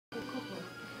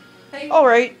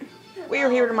Alright, we are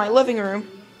here to my living room.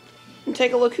 And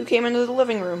take a look who came into the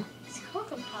living room. It's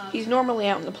CoCo Puff. He's normally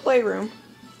out in the playroom.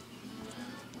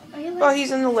 But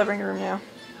he's in the living room now.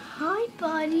 Hi,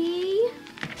 buddy.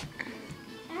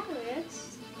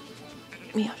 Alex.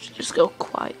 Maybe I should just go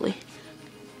quietly.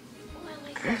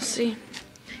 Let's see.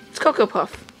 It's CoCo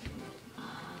Puff.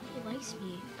 He likes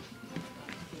me.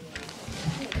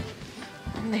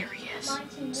 And there he is.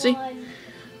 See?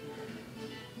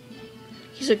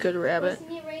 He's a good rabbit.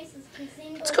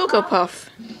 It's CoCo Puff.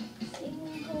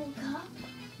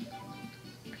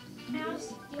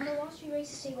 Alex, you ever watch me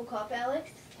race a single cup,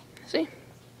 Alex? See?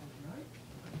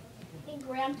 Hey,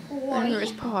 Grandpa. And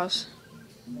there's paws.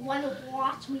 Wanna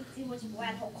watch me see what's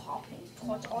wet whole coffee?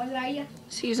 What's all that?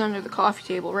 See, he's under the coffee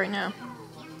table right now.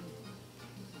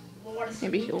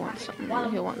 Maybe he'll want something.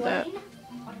 Maybe he'll want that.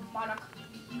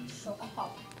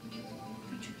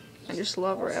 I just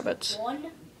love rabbits.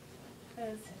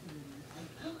 The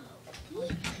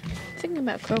thing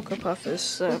about CoCo Puff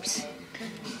is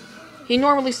he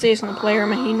normally stays in the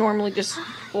playroom and he normally just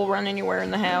will run anywhere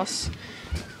in the house.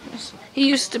 He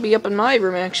used to be up in my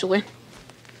room, actually.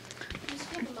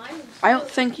 I don't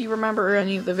think you remember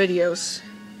any of the videos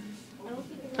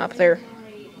up there.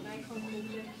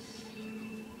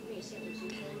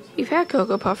 We've had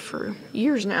CoCo Puff for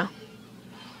years now.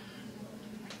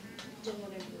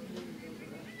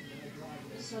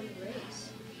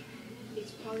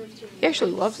 He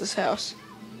actually loves this house.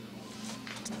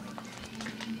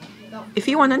 If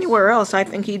he went anywhere else, I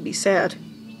think he'd be sad.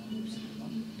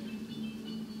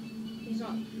 He's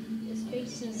not. His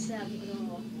face isn't sad at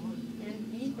all.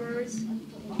 And these birds,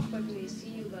 quickly see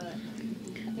you,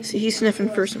 but. See, he's sniffing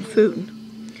for some food.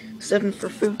 Sniffing for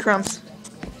food crumbs.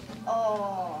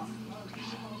 Oh.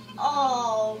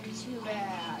 Oh, too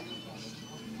bad.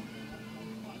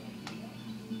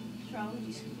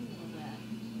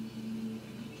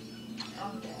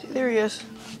 See, there he is.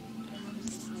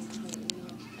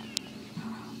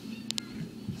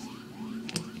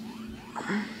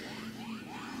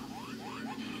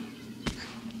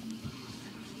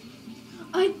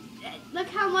 Look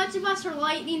how much of us are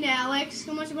lightning, Alex.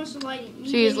 How much of us are lightning?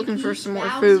 See, he's looking for some more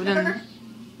food. And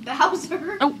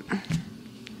Bowser. oh,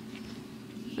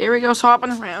 there he goes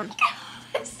hopping around.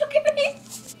 Look at me.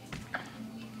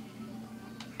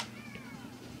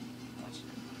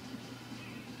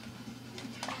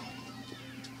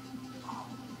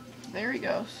 There he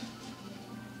goes.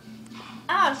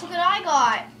 Alex, look what I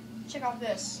got. Check out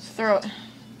this. Throw it.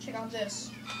 Check out this.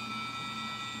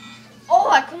 Oh,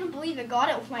 I couldn't believe I got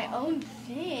it with my own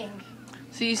thing.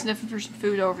 See, he's sniffing for some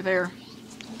food over there.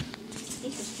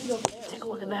 Take a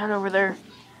look at that over there.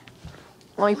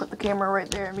 Let me put the camera right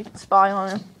there and we can spy on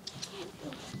him.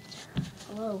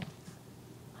 Hello.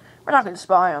 We're not going to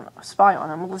spy on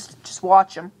him. Let's just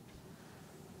watch him.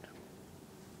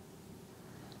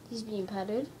 He's being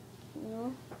petted, you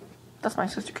know? That's my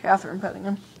sister Catherine petting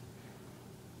him.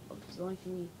 Oh, he's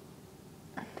liking me.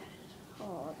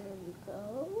 Oh, there you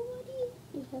go.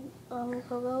 You have,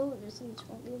 CoCo, there's some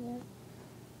smoky in there.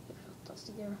 I feel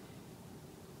dusty there.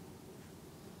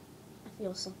 I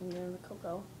feel something there in the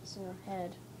CoCo. It's in her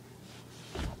head.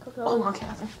 CoCo. Oh, no,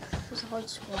 Catherine. There's a hard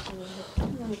squash in her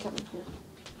head. Let me come in here.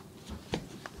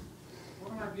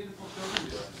 What am I beautiful children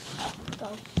doing? Go.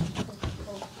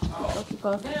 CoCo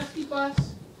Puff. Nasty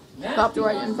bus. Popped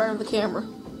right in front of the camera.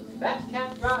 That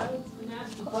cat drives the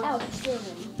nasty bus. Ouch,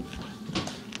 Steven.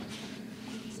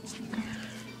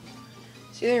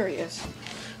 See, there he is.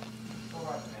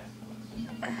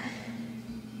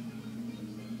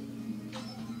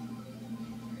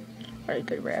 Very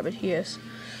good rabbit he is.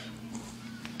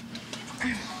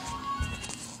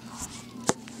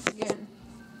 Again.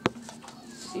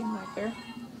 See him right there?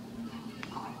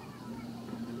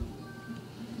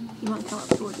 You might come up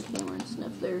toward the camera and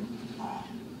sniff there.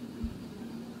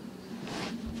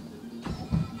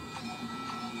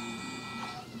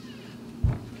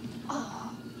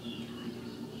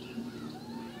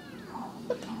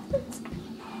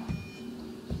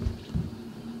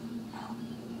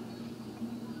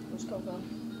 Where's CoCo?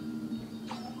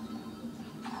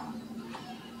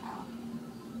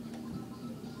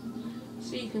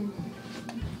 So you can,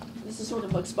 this is sort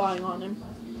of like spying on him.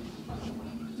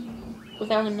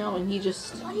 Without him knowing, he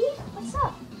just, Buddy, what's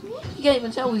up? you can't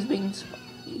even tell he's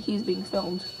being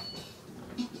filmed.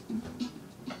 You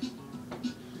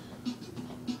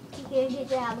can't get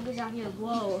that because out here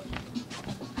blow.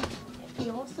 He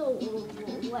also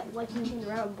likes moving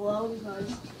around blow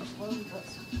because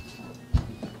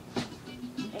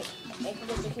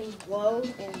because the king's blow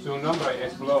and Su nombre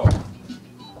es Blow.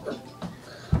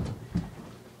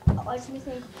 Watch me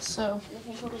think. So, I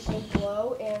think Coco say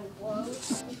blow and blow.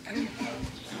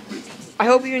 I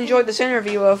hope you enjoyed this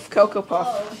interview of CoCo Puff.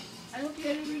 Blow. I hope you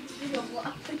guys read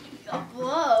the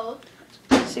blow.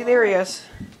 See, there he is.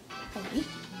 It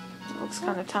looks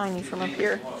kind of tiny from up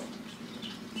here.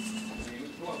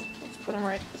 Let's put him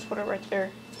right. Let's put it right there.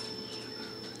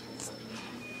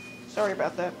 Sorry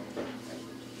about that.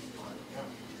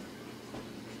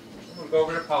 We'll go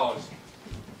over to Paula's.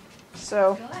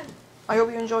 So, I hope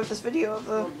you enjoyed this video of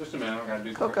the Just a minute, I gotta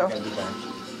do CoCo. I gotta do that.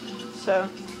 So,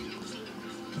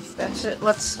 that's it.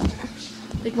 Let's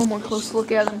take one more close look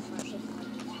at him.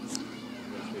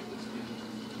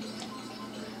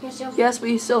 Yes,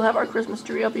 we still have our Christmas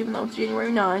tree up, even though it's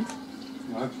January 9th.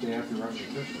 Well, that's the day after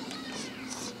Russian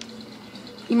Christmas.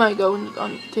 He might go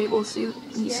on the table, see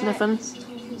he's sniffing.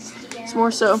 It's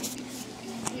more so.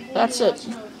 That's it.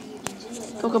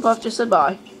 CoCo Puff just said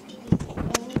bye.